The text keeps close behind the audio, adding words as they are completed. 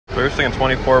Boosting a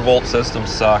 24 volt system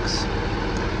sucks.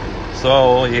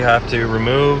 So you have to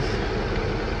remove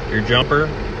your jumper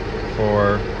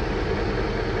for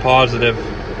positive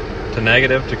to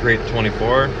negative to create the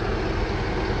 24.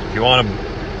 If you want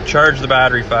to charge the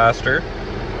battery faster,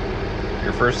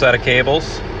 your first set of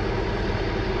cables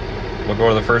will go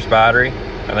to the first battery,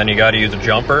 and then you got to use a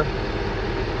jumper.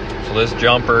 So this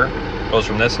jumper goes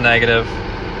from this negative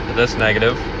to this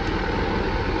negative,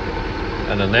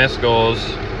 and then this goes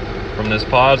from this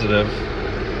positive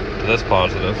to this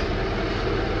positive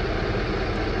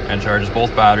and charges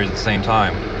both batteries at the same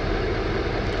time.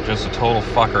 Just a total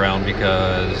fuck around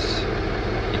because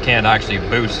you can't actually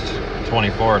boost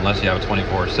 24 unless you have a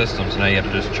 24 system, so now you have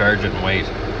to just charge it and wait.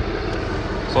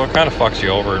 So it kind of fucks you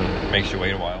over and makes you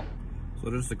wait a while. So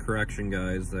just a correction,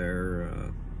 guys,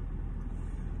 there.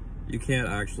 You can't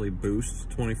actually boost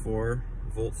 24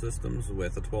 volt systems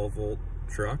with a 12 volt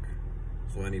truck.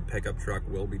 So any pickup truck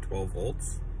will be 12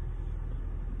 volts.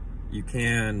 You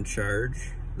can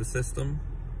charge the system.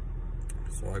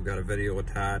 So I've got a video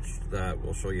attached that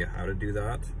will show you how to do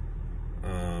that.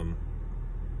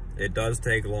 It does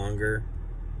take longer.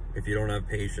 If you don't have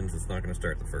patience, it's not going to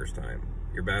start the first time.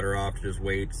 You're better off to just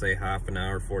wait, say half an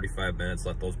hour, 45 minutes,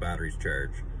 let those batteries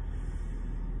charge.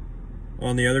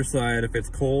 On the other side, if it's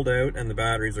cold out and the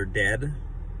batteries are dead,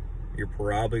 you're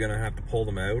probably going to have to pull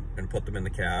them out and put them in the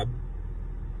cab,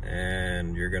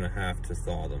 and you're going to have to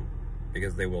thaw them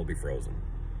because they will be frozen.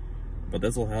 But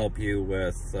this will help you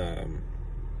with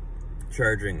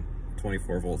charging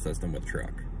 24 volt system with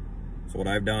truck. So what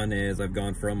I've done is I've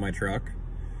gone from my truck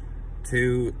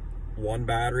to one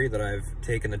battery that I've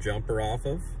taken the jumper off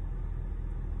of.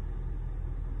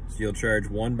 So you'll charge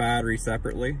one battery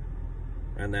separately,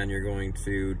 and then you're going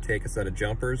to take a set of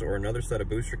jumpers or another set of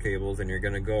booster cables, and you're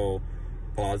going to go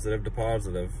positive to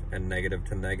positive and negative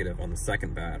to negative on the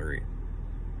second battery.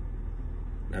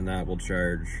 And that will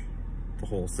charge the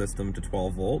whole system to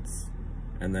 12 volts.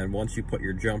 And then once you put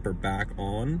your jumper back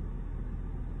on,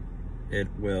 it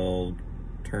will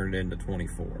turn it into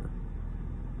 24.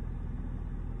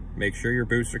 Make sure your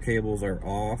booster cables are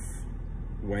off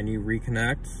when you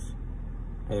reconnect,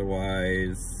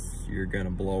 otherwise you're gonna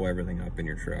blow everything up in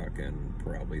your truck and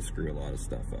probably screw a lot of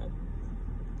stuff up.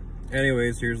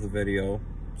 Anyways, here's the video.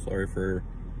 Sorry for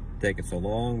taking so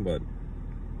long, but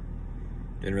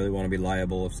didn't really want to be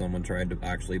liable if someone tried to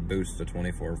actually boost a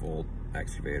 24 volt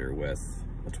excavator with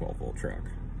a 12 volt truck.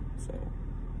 So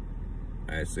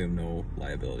I assume no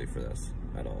liability for this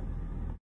at all.